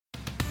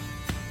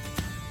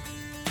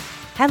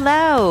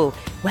Hello.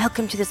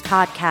 Welcome to this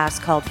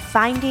podcast called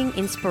Finding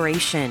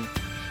Inspiration.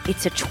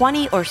 It's a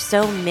 20 or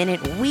so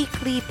minute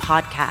weekly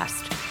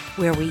podcast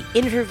where we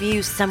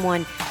interview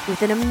someone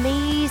with an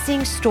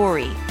amazing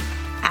story.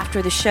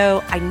 After the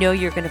show, I know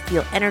you're going to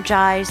feel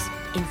energized,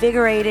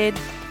 invigorated,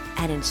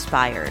 and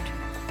inspired.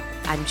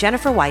 I'm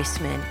Jennifer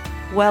Weissman.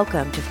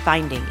 Welcome to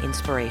Finding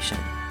Inspiration.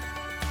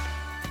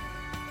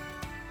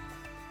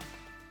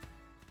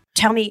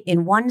 Tell me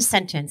in one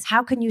sentence,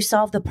 how can you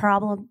solve the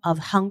problem of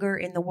hunger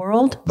in the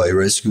world? By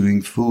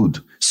rescuing food,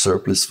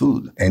 surplus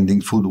food,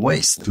 ending food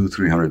waste.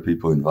 200-300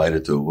 people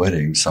invited to a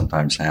wedding,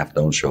 sometimes half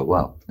don't show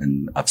up.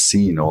 And I've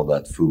seen all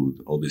that food,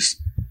 all this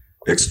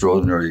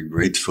extraordinary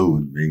great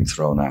food being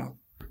thrown out.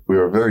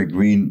 We're a very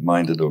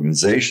green-minded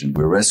organization.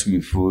 We're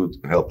rescuing food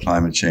to help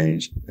climate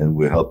change, and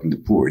we're helping the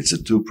poor. It's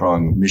a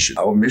two-pronged mission.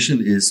 Our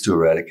mission is to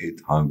eradicate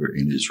hunger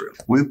in Israel.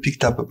 We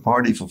picked up a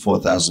party for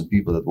 4,000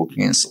 people that were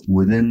canceled.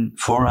 Within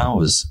 4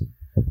 hours,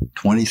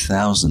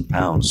 20,000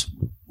 pounds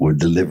were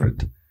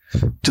delivered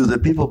to the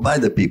people by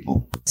the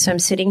people. So I'm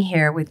sitting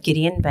here with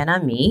Gideon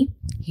Ben-Ami.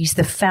 He's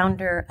the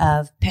founder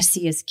of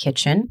Pesia's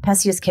Kitchen.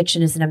 Pesia's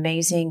Kitchen is an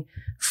amazing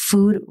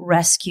food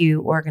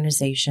rescue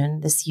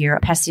organization. This year,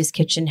 Pesia's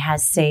Kitchen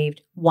has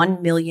saved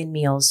 1 million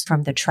meals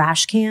from the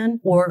trash can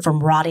or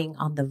from rotting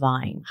on the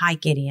vine. Hi,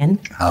 Gideon.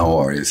 How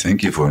are you?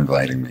 Thank you for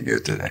inviting me here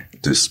today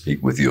to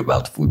speak with you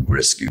about food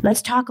rescue.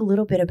 Let's talk a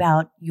little bit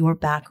about your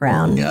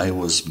background. Yeah, I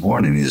was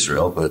born in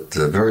Israel, but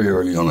very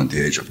early on at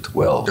the age of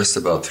 12, just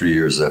about 3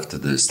 years after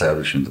the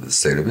establishment of the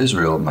State of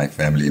Israel, my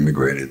family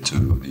immigrated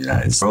to the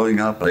United States. Growing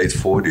up late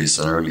 40s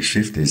and early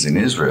 50s in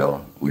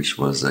Israel, which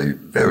was a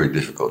very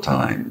difficult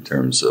time in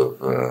terms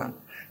of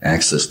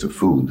access to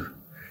food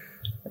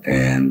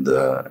and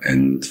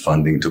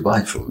funding to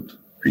buy food.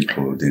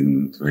 People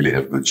didn't really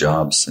have good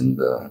jobs and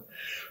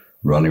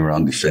running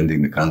around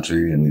defending the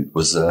country. And it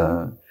was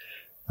a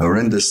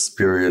horrendous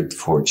period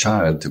for a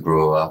child to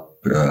grow up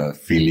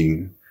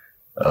feeling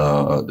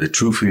the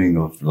true feeling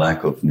of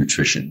lack of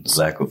nutrition,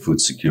 lack of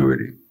food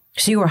security.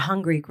 So you were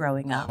hungry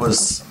growing up? It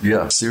was,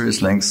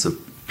 serious lengths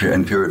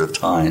and period of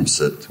times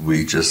that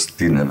we just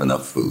didn't have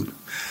enough food.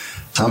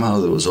 Somehow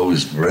there was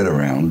always bread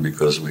around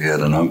because we had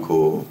an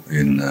uncle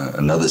in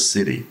another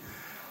city.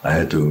 I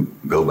had to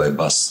go by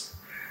bus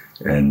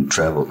and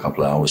travel a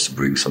couple of hours to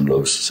bring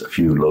a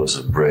few loaves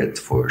of bread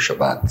for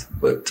Shabbat.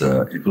 But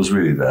it was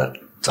really that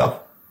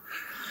tough.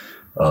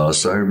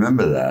 So I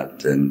remember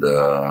that, and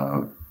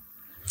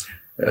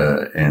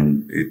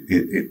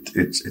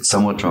it's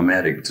somewhat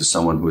traumatic to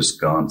someone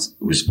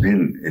who's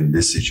been in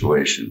this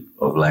situation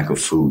of lack of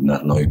food,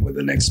 not knowing where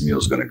the next meal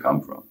is going to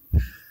come from.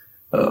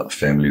 A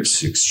family of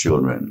 6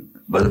 children.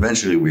 But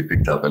eventually we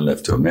picked up and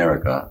left to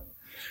America,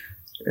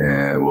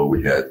 where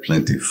we had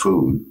plenty of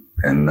food.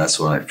 And that's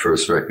when I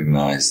first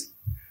recognized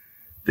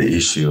the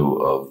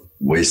issue of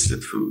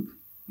wasted food.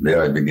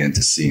 There I began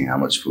to see how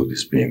much food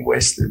is being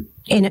wasted.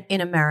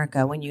 In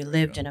America, when you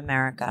lived in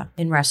America,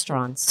 in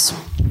restaurants?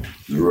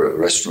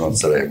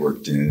 Restaurants that I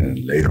worked in,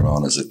 and later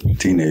on as a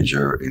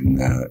teenager in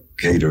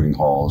catering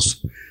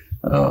halls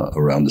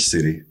around the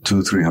city.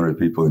 200-300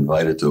 people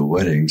invited to a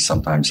wedding,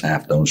 sometimes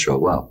half don't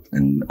show up.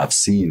 And I've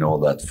seen all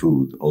that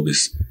food, all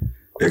this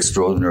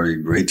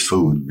extraordinary great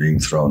food being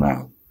thrown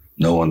out.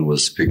 No one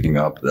was picking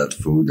up that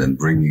food and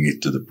bringing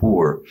it to the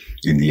poor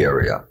in the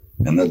area.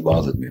 And that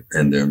bothered me.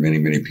 And there are many,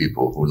 many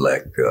people who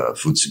lack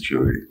food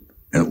security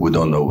and who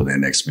don't know where their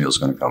next meal is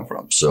going to come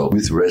from. So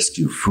with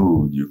rescue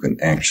food, you can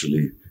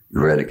actually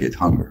eradicate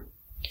hunger.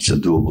 It's a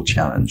doable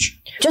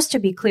challenge. Just to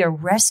be clear,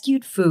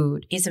 rescued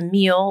food is a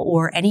meal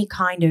or any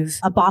kind of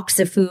a box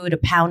of food, a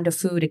pound of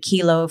food, a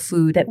kilo of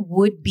food that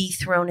would be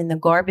thrown in the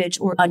garbage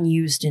or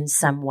unused in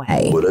some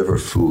way. Whatever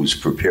foods,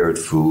 prepared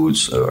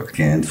foods,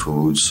 canned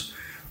foods,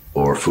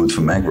 or food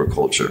from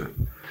agriculture,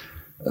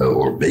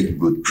 or baked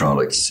good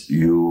products,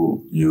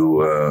 you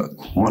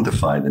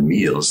quantify the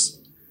meals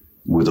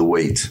with the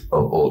weight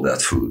of all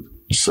that food.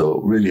 So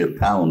really a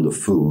pound of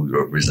food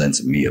represents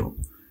a meal.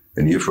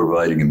 And you're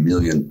providing 1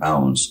 million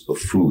pounds of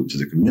food to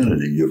the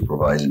community. You've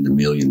provided 1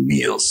 million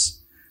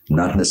meals.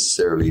 Not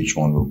necessarily each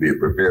one will be a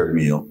prepared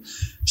meal.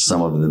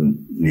 Some of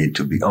them need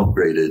to be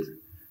upgraded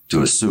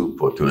to a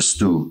soup or to a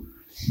stew,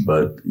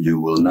 but you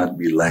will not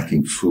be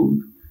lacking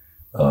food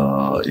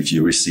if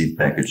you receive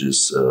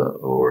packages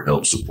or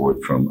help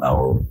support from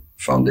our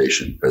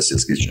foundation,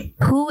 Pesia's Kitchen.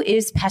 Who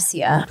is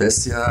Pesia?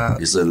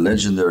 Pesia is a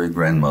legendary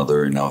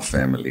grandmother in our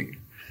family.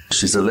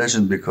 She's a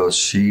legend because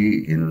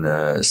she, in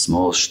a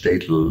small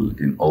shtetl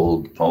in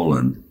old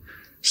Poland,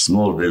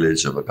 small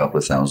village of a couple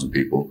of thousand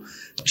people,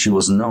 she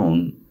was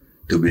known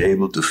to be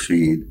able to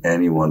feed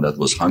anyone that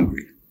was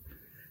hungry.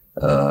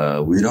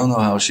 We don't know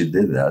how she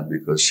did that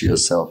because she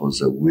herself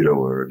was a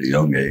widower at a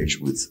young age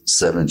with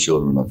 7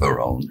 children of her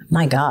own.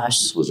 My gosh.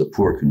 This was a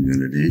poor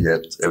community,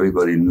 yet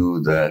everybody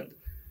knew that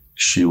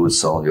she would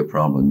solve your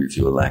problem if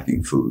you were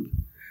lacking food.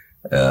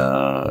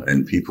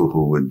 And people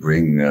who would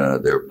bring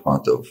their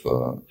pot of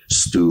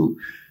stew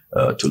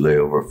to lay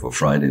over for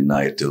Friday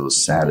night till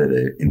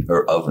Saturday in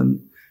her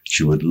oven,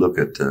 she would look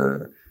at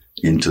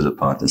into the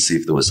pot and see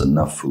if there was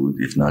enough food.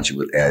 If not, she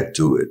would add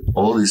to it.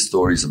 All these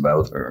stories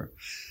about her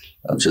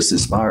just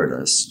inspired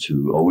us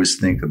to always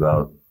think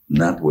about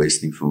not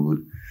wasting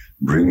food,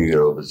 bringing it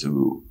over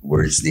to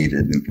where it's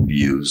needed and can be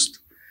used.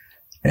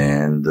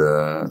 And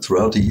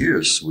throughout the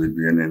years, we've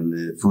been in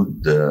the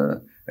food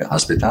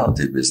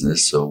hospitality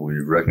business, so we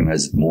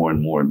recognize it more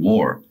and more and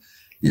more,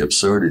 the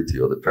absurdity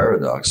or the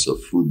paradox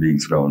of food being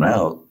thrown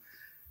out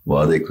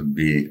while they could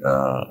be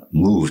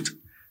moved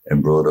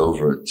and brought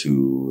over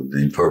to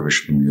the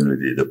impoverished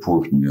community, the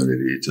poor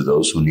community, to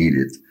those who need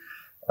it,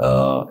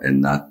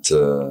 and not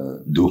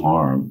do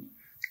harm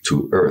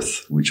to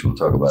earth, which we'll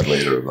talk about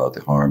later about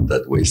the harm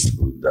that waste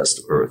food does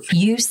to earth.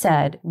 You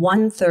said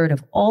 1/3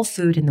 of all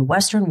food in the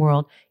Western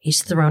world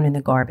is thrown in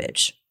the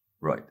garbage.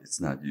 Right. It's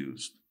not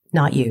used.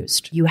 Not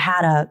used. You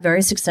had a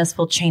very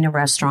successful chain of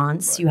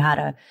restaurants.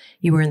 Right.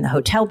 You were in the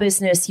hotel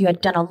business. You had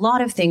done a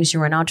lot of things. You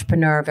were an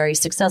entrepreneur, a very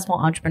successful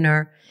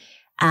entrepreneur.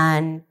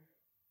 And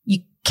you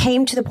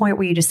came to the point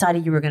where you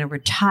decided you were going to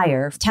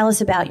retire. Tell us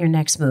about your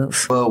next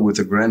move. Well, with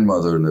a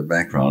grandmother in the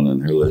background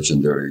and her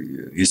legendary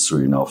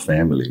history in our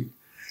family,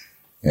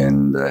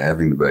 and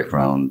having the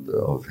background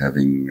of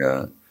having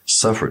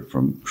suffered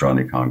from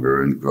chronic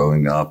hunger and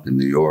growing up in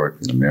New York,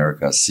 in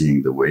America,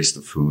 seeing the waste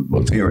of food,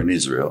 both here in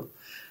Israel,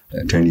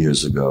 10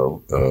 years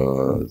ago,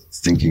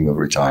 thinking of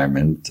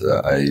retirement,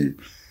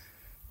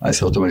 I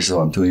thought to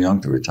myself, I'm too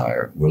young to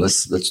retire. Well,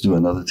 let's do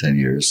another 10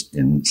 years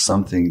in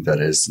something that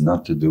has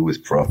not to do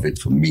with profit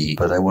for me,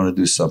 but I want to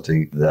do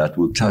something that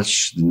will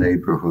touch the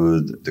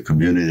neighborhood, the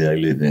community I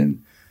live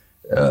in.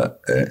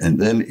 And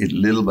then it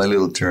little by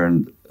little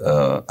turned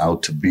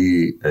out to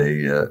be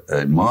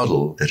a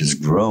model that has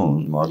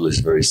grown. The model is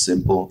very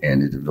simple,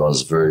 and it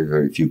involves very,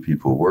 very few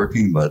people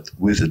working, but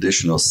with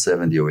additional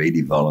 70 or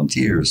 80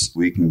 volunteers,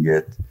 we can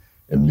get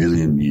 1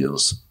 million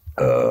meals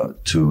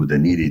to the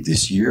needy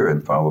this year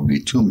and probably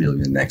 2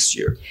 million next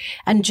year.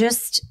 And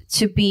just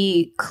to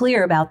be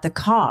clear about the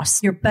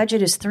cost, your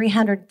budget is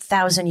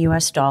 $300,000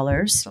 US.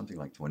 Something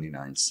like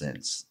 29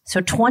 cents.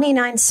 So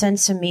 29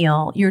 cents a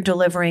meal, you're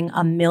delivering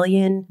 1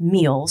 million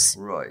meals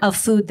of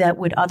food that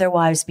would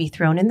otherwise be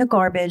thrown in the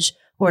garbage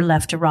or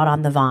left to rot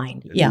on the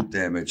vine. Yeah.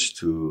 Damage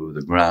to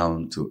the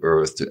ground, to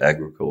earth, to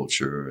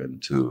agriculture,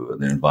 and to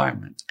the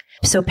environment.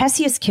 So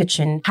Pesia's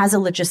Kitchen has a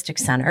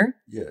logistics center.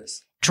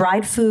 Yes.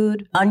 Dried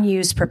food,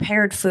 unused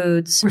prepared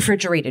foods,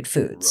 refrigerated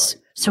foods.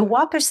 Right. So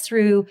walk us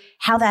through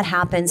how that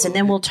happens, and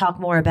then we'll talk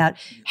more about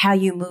how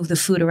you move the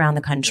food around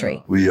the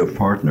country. We are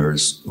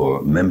partners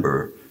or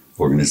member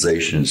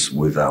organizations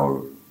with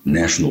our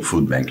National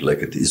Food Bank,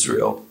 Leket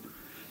Israel.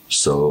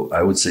 So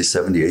I would say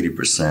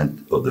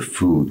 70-80% of the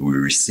food we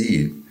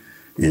receive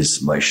is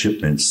by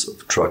shipments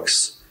of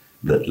trucks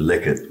that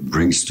Leket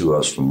brings to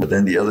us from. But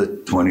then the other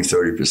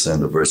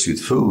 20-30% of Earth's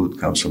Youth food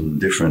comes from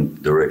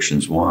different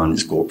directions. One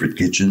is corporate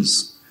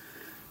kitchens.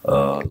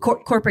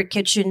 Corporate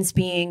kitchens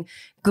being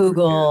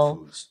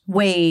Google,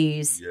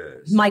 Waze,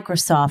 yes,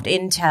 Microsoft,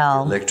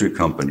 Intel. The electric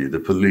company, the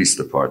police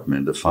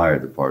department, the fire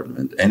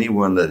department,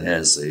 anyone that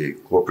has a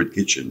corporate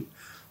kitchen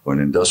or an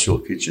industrial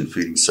kitchen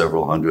feeding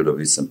several hundred of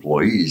its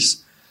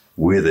employees,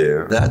 we're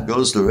there. That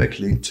goes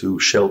directly to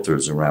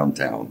shelters around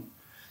town.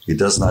 It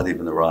does not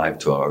even arrive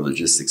to our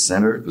logistics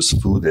center because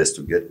food has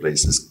to get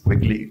places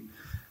quickly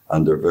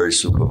under very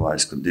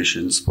supervised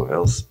conditions for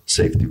health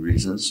safety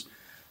reasons.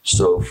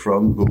 So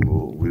from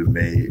Google, we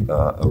may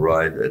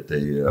arrive at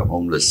a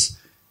homeless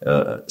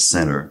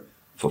center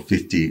for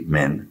 50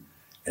 men,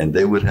 and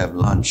they would have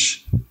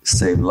lunch,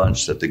 same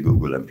lunch that the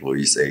Google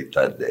employees ate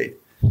that day,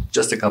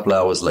 just a couple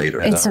hours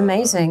later. It's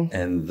amazing.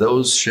 And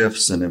those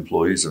chefs and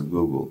employees of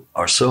Google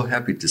are so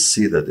happy to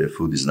see that their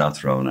food is not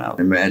thrown out.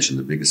 Imagine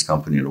the biggest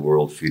company in the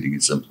world feeding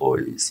its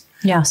employees.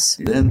 Yes.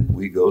 Then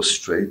we go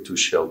straight to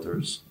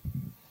shelters.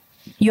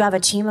 You have a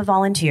team of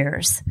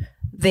volunteers.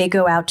 They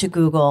go out to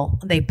Google.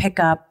 They pick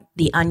up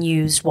the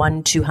unused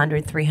 100,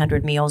 200,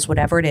 300 meals,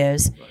 whatever it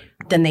is.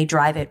 Right. Then they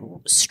drive it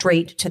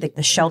straight to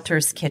the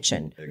shelter's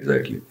kitchen.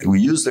 Exactly. We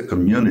use the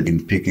community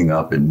in picking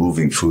up and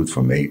moving food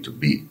from A to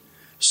B.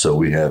 So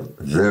we have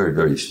very,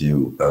 very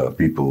few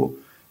people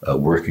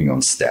working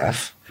on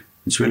staff.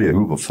 It's really a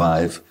group of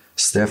 5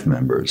 staff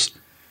members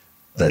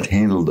that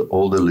handled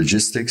all the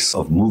logistics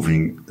of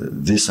moving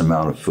this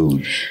amount of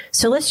food.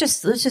 So let's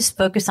just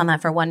focus on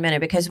that for 1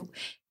 minute, because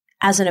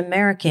as an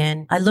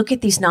American, I look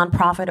at these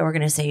nonprofit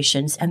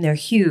organizations and they're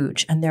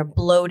huge and they're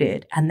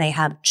bloated and they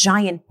have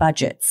giant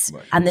budgets.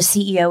 Right. And the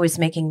CEO is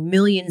making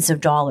millions of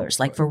dollars,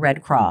 like for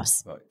Red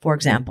Cross, for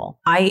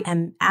example. I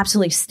am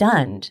absolutely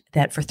stunned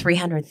that for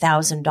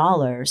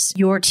 $300,000,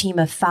 your team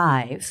of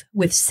 5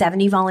 with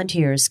 70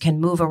 volunteers can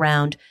move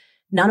around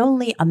not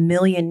only 1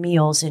 million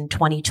meals in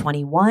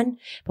 2021,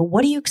 but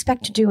what do you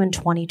expect to do in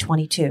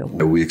 2022?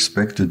 We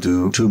expect to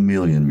do 2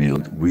 million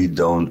meals. We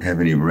don't have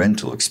any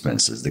rental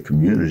expenses. The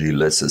community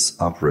lets us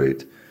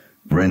operate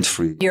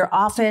rent-free. Your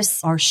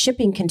office are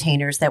shipping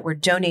containers that were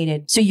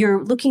donated. So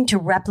you're looking to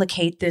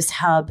replicate this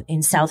hub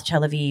in South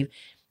Tel Aviv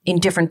in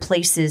different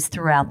places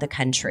throughout the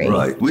country.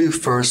 Right. We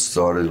first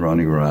started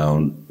running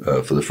around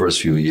for the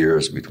first few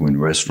years between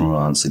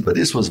restaurants, but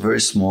this was very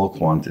small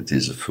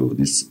quantities of food.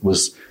 It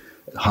was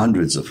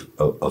hundreds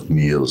of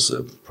meals,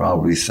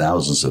 probably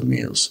thousands of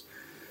meals.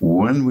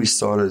 When we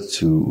started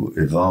to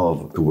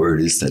evolve to where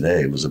it is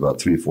today, it was about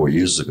 3-4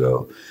 years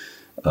ago,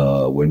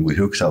 when we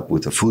hooked up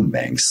with the food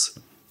banks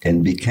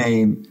and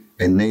became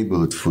a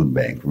neighborhood food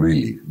bank,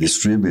 really,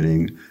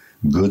 distributing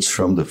goods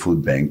from the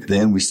food bank.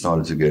 Then we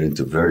started to get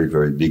into very,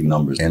 very big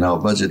numbers. And our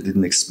budget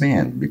didn't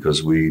expand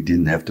because we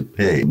didn't have to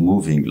pay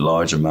moving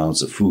large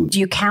amounts of food. Do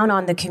you count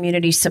on the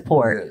community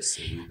support? Yes,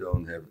 we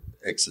don't have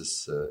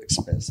excess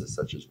expenses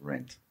such as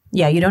rent.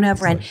 Yeah, you don't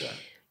have rent. Like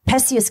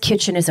Pesia's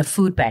Kitchen is a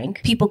food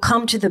bank. People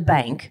come to the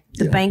bank.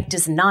 The bank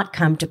does not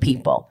come to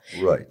people.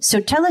 Right. So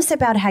tell us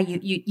about how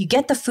you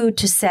get the food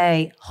to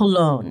say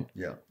Holon.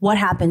 Yeah. What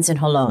happens in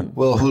Holon?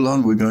 Well,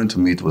 Holon, we're going to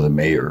meet with the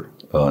mayor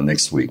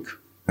next week.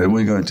 And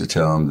we're going to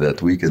tell them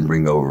that we can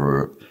bring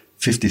over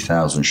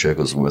 50,000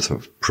 shekels worth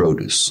of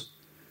produce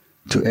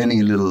to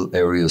any little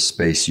area of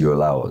space you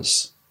allow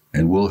us.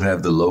 And we'll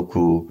have the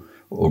local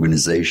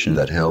organization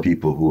that help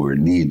people who are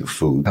in need of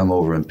food come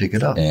over and pick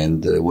it up.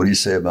 And what do you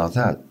say about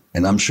that?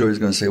 And I'm sure he's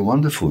going to say,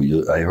 wonderful.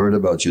 I heard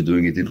about you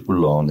doing it in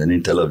Holon and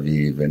in Tel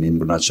Aviv and in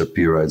Bnat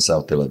Shapira in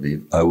South Tel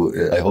Aviv.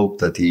 I hope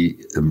that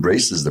he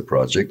embraces the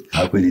project.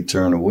 How could he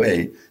turn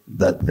away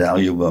that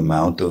valuable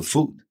amount of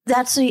food?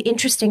 That's the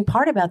interesting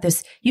part about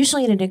this.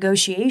 Usually in a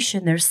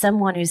negotiation, there's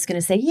someone who's going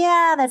to say,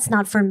 yeah, that's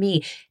not for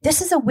me.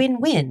 This is a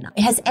win-win.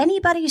 Has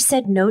anybody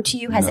said no to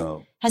you?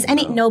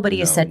 Nobody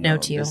has said no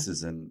to you?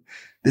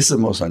 This is the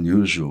most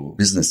unusual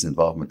business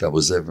involvement I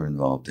was ever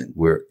involved in,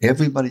 where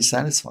everybody's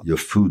satisfied. Your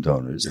food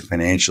donors, your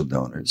financial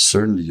donors,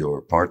 certainly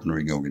your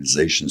partnering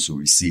organizations who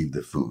receive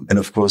the food, and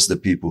of course the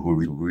people who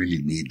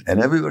really need it. And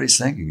everybody's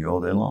thanking you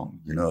all day long.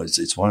 You know,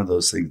 it's one of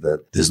those things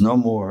that there's no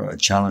more a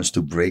challenge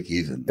to break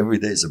even. Every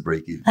day is a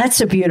break even.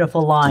 That's a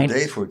beautiful line.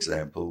 Today, for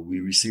example,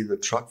 we received a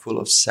truck full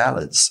of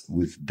salads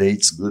with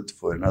dates good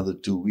for another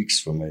 2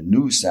 weeks from a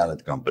new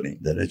salad company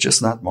that are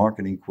just not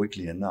marketing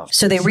quickly enough.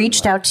 So they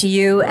reached out to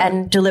you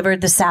and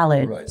delivered the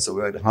salad. Right. So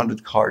we had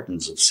 100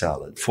 cartons of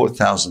salad,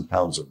 4,000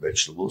 pounds of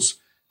vegetables,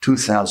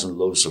 2,000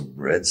 loaves of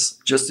breads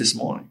just this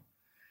morning.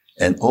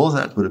 And all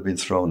that would have been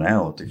thrown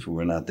out if we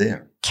were not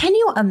there. Can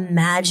you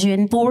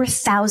imagine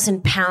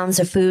 4,000 pounds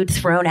of food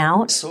thrown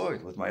out? I saw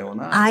it with my own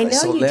eyes. I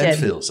saw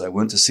landfills. Did. I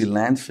went to see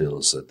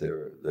landfills that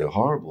they're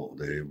horrible.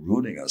 They're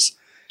ruining us.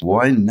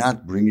 Why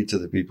not bring it to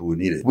the people who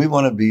need it? We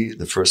want to be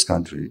the first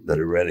country that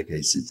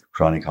eradicates its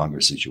chronic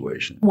hunger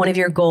situation. One of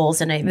your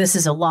goals, and this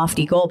is a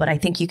lofty goal, but I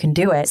think you can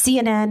do it.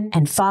 CNN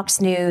and Fox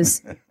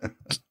News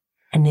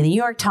and the New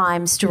York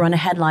Times to run a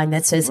headline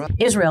that says,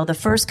 Israel, the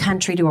first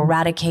country to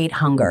eradicate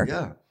hunger.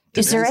 Yeah.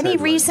 Is there any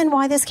reason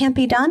why this can't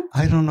be done?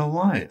 I don't know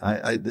why.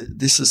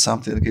 This is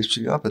something that keeps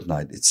me up at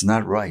night. It's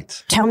not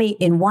right. Tell me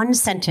in one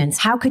sentence,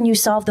 how can you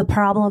solve the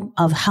problem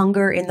of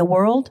hunger in the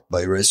world?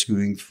 By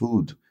rescuing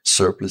food.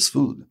 Surplus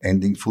food,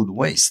 ending food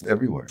waste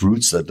everywhere.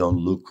 Fruits that don't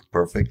look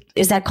perfect.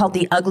 Is that called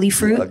the ugly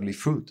fruit? The ugly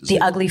fruit. The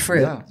ugly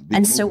fruit. Yeah,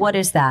 and so what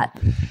is that?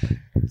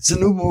 It's a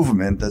new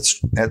movement that's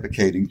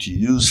advocating to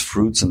use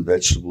fruits and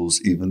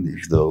vegetables even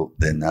if though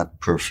they're not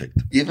perfect.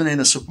 Even in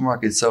a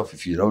supermarket itself,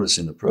 if you notice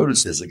in the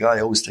produce, there's a guy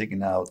always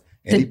taking out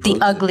the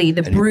ugly,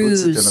 the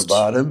bruised. He puts it in the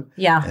bottom.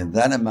 Yeah. And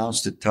that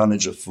amounts to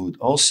tonnage of food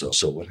also.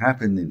 So what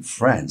happened in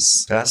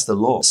France, passed the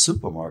law,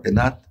 supermarket,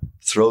 not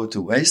throw it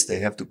to waste, they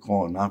have to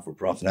call a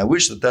non-for-profit. And I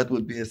wish that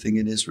would be a thing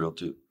in Israel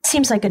too.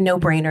 Seems like a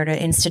no-brainer to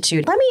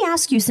institute. Let me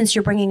ask you, since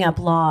you're bringing up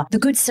law, the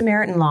Good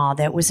Samaritan law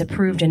that was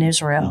approved in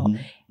Israel.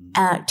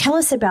 Tell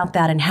us about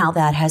that and how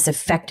that has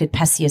affected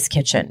Pesia's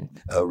Kitchen.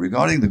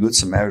 Regarding the Good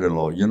Samaritan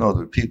law, you know,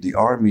 the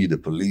army, the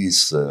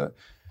police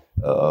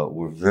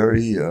were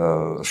very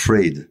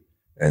afraid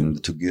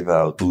and to give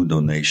out food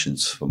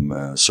donations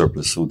from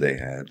surplus food they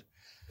had.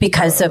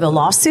 Because of a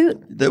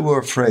lawsuit? They were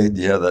afraid,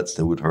 that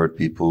they would hurt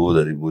people,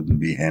 that it wouldn't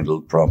be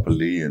handled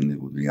properly, and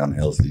it would be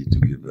unhealthy to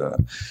give.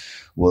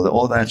 Well,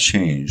 all that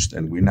changed,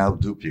 and we now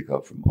do pick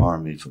up from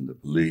army, from the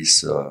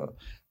police,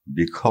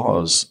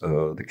 because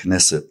the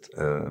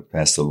Knesset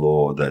passed a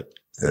law that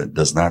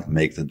does not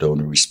make the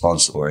donor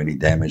responsible for any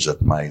damage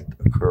that might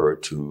occur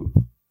to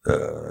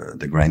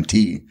the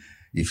grantee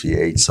if he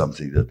ate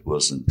something that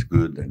wasn't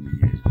good and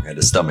he had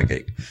a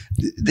stomachache.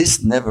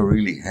 This never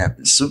really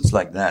happened. Suits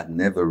like that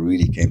never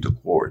really came to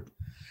court.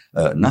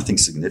 Nothing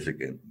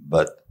significant,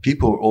 but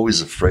people were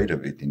always afraid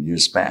of it in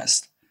years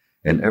past.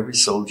 And every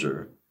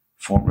soldier,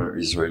 former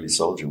Israeli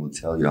soldier, would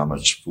tell you how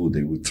much food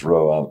they would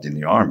throw out in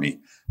the army,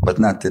 but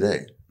not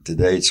today.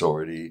 Today it's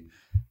already,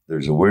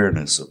 there's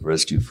awareness of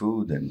rescue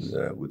food, and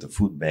with the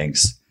food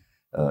banks,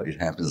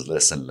 it happens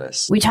less and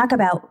less. We talk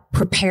about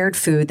prepared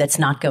food that's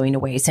not going to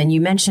waste. And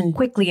you mentioned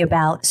quickly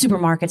about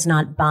supermarkets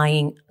not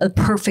buying a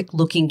perfect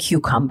looking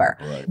cucumber.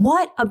 Right.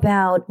 What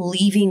about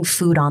leaving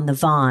food on the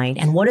vine?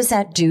 And what does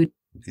that do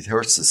it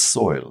hurts the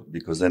soil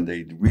because then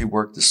they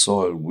rework the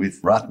soil with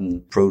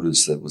rotten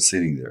produce that was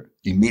sitting there,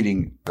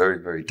 emitting very,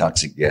 very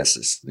toxic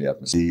gases to the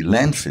atmosphere. The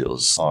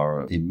landfills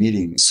are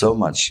emitting so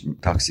much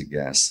toxic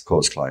gas,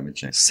 cause climate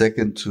change.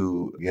 Second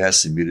to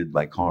gas emitted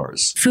by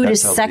cars. Food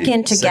is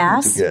second to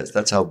gas? Second to gas.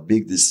 That's how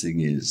big this thing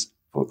is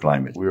for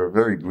climate. We're a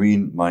very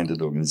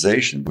green-minded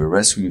organization. We're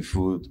rescuing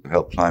food to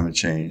help climate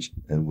change,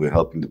 and we're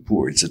helping the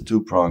poor. It's a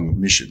two-pronged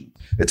mission.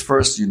 At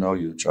first,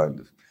 you're trying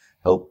to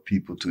help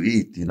people to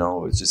eat,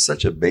 it's just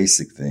such a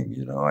basic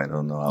thing, I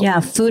don't know. Yeah,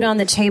 food on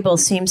the table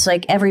seems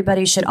like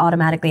everybody should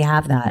automatically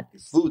have that.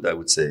 Food, I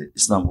would say,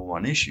 is number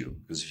one issue,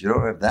 because if you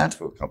don't have that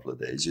for a couple of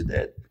days, you're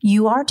dead.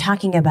 You are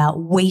talking about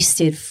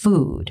wasted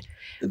food.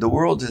 The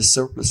world has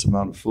surplus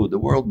amount of food. The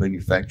world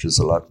manufactures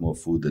a lot more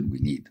food than we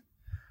need.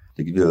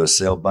 They give you a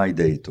sell-by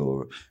date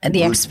or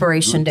the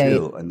expiration date,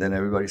 and then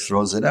everybody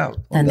throws it out.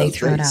 Then they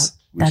throw it out.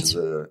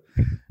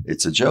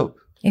 It's a joke.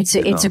 It's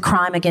a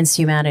crime against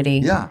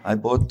humanity. Yeah, I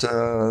bought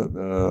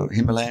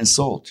Himalayan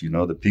salt,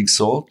 the pink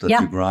salt that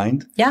you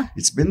grind. Yeah.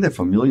 It's been there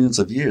for millions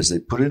of years. They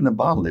put it in a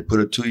bottle. They put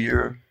a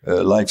 2-year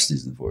life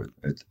season for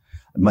it.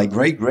 My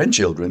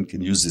great-grandchildren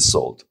can use this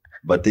salt,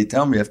 but they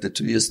tell me after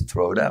 2 years to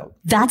throw it out.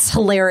 That's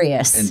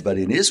hilarious. But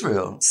in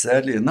Israel,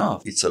 sadly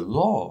enough, it's a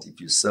law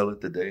if you sell it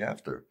the day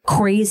after.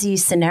 Crazy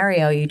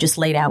scenario you just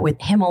laid out with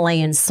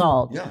Himalayan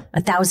salt. Yeah.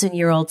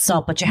 1,000-year-old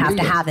salt, but you have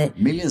to have it.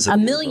 Millions of a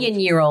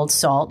million-year-old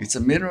salt. It's a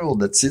mineral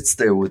that sits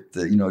there with,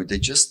 they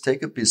just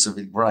take a piece of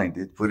it, grind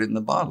it, put it in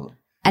the bottle.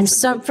 And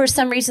for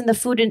some reason, the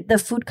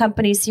food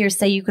companies here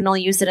say you can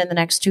only use it in the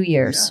next 2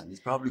 years. Yeah,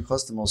 it probably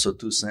cost them also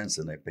 2 cents,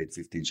 and I paid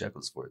 15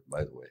 shekels for it,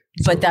 by the way.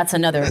 But that's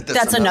another podcast.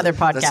 That's another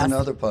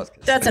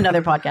podcast. That's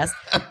another podcast.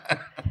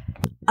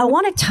 I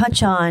want to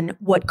touch on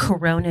what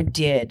Corona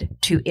did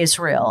to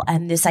Israel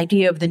and this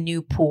idea of the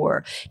new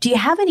poor. Do you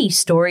have any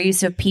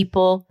stories of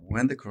people?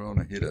 When the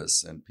Corona hit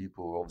us and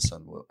people all of a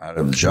sudden were out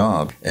of a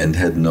job and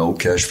had no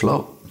cash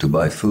flow to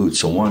buy food.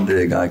 So one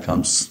day a guy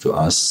comes to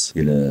us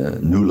in a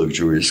new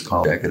luxurious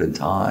car, jacket and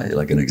tie,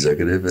 like an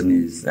executive, and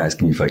he's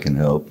asking if I can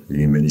help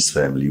him and his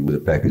family with a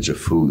package of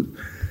food.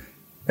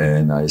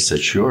 And I said,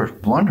 sure.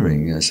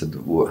 Wondering, I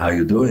said, well, how are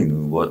you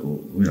doing?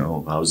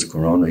 How's the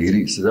Corona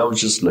hitting? He said, I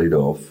was just laid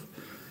off.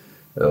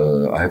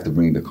 I have to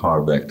bring the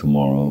car back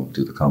tomorrow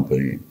to the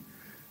company,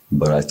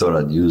 but I thought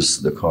I'd use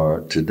the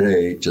car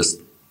today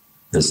just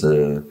as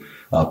an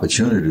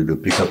opportunity to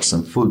pick up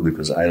some food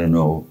because I don't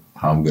know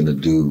how I'm going to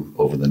do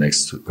over the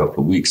next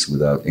couple of weeks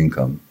without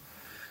income.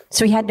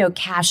 So he had no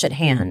cash at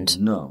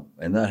hand? No,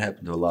 and that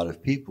happened to a lot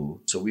of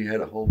people. So we had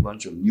a whole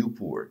bunch of new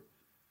poor.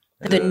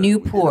 The new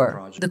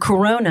poor. The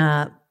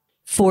Corona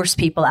forced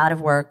people out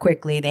of work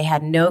quickly. They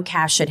had no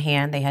cash at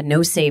hand. They had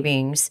no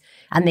savings,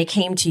 and they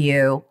came to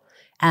you.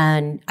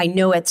 And I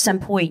know at some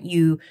point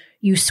you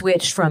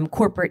switched from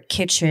corporate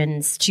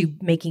kitchens to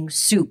making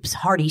soups,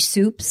 hearty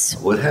soups.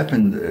 What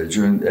happened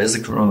as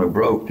the Corona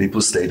broke, people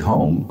stayed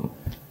home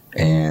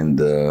and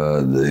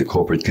the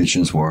corporate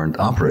kitchens weren't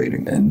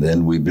operating. And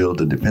then we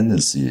built a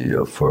dependency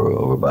for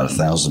about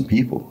 1,000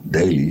 people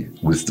daily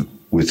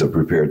with a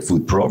prepared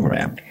food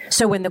program.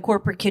 So when the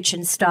corporate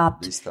kitchen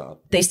stopped,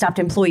 they stopped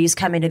employees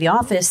coming to the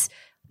office.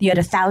 You had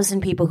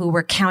 1,000 people who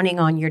were counting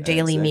on your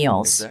daily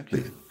meals.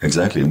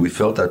 Exactly. And we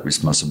felt that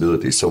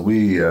responsibility. So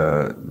we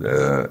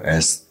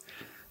asked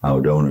our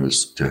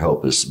donors to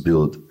help us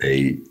build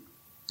a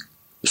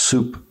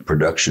soup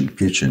production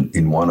kitchen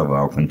in one of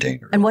our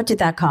containers. And what did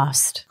that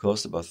cost? It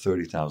cost about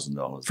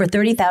 $30,000. For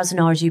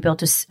 $30,000, you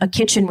built a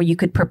kitchen where you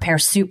could prepare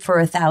soup for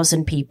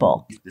 1,000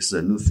 people. This is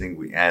a new thing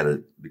we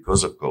added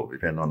because of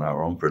COVID and on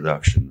our own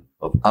production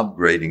of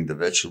upgrading the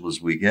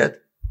vegetables we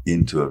get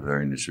into a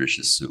very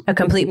nutritious soup. A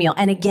complete meal.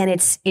 And again,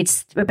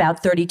 it's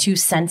about 32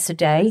 cents a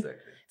day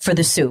for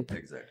the soup.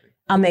 Exactly.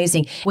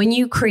 Amazing. When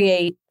you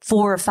create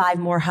 4 or 5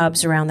 more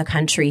hubs around the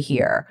country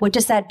here, what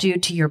does that do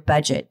to your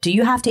budget? Do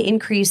you have to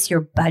increase your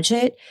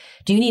budget?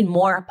 Do you need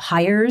more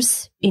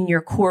hires in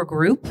your core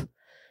group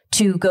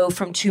to go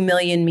from 2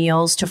 million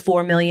meals to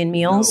 4 million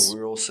meals? No,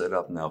 we're all set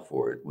up now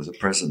for it. With the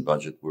present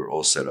budget, we're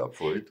all set up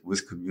for it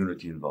with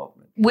community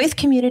involvement. With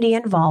community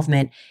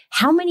involvement,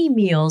 how many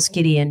meals,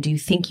 Gideon, do you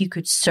think you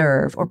could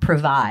serve or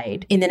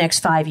provide in the next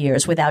 5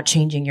 years without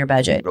changing your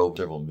budget?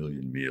 Several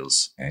million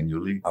meals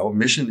annually. Our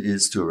mission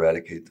is to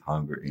eradicate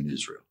hunger in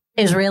Israel.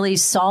 Israelis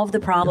solve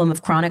the problem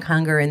of chronic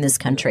hunger in this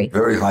country.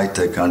 Very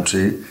high-tech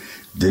country.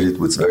 Did it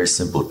with very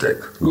simple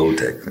tech, low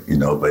tech,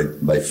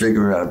 by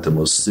figuring out the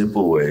most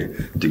simple way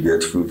to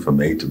get food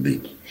from A to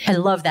B. I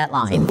love that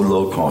line. So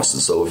low cost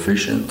and so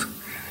efficient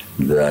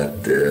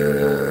that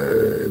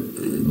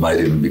might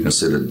even be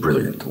considered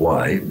brilliant.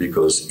 Why?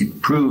 Because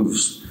it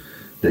proves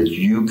that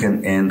you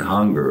can end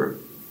hunger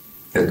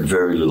at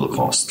very little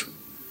cost.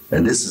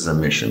 And this is a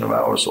mission of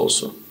ours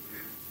also,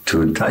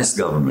 to entice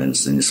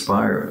governments and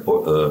inspire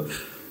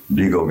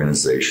big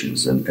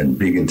organizations and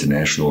big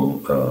international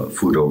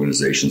food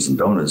organizations and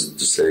donors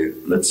to say,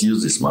 let's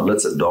use this model,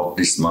 let's adopt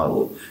this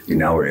model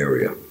in our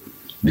area.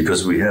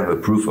 Because we have a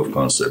proof of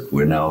concept.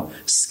 We're now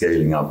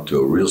scaling up to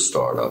a real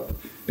startup.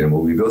 And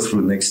when we go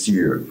through next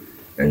year,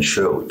 and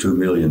show 2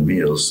 million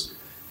meals,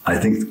 I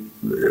think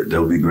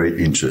there'll be great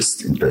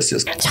interest in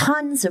Pessia.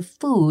 Tons of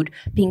food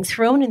being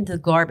thrown into the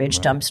garbage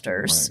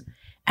dumpsters. Right.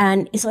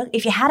 And it's like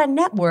if you had a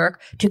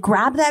network to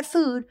grab that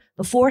food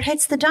before it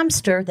hits the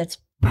dumpster that's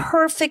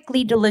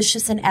perfectly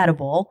delicious and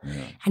edible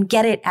and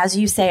get it, as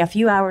you say, a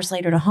few hours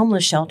later to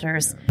homeless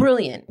shelters.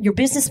 Brilliant. Your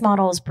business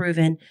model is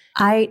proven.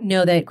 I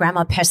know that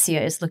Grandma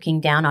Pessia is looking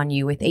down on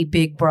you with a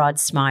big, broad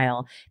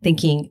smile,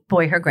 thinking,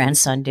 boy, her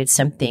grandson did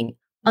something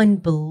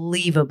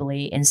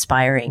unbelievably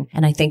inspiring.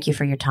 And I thank you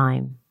for your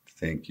time.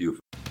 Thank you.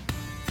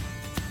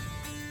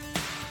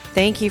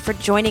 Thank you for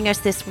joining us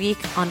this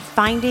week on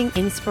Finding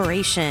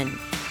Inspiration.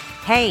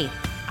 Hey,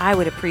 I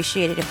would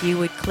appreciate it if you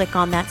would click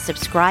on that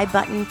subscribe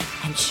button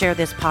and share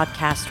this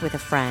podcast with a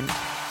friend.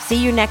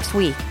 See you next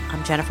week.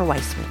 I'm Jennifer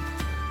Weissman.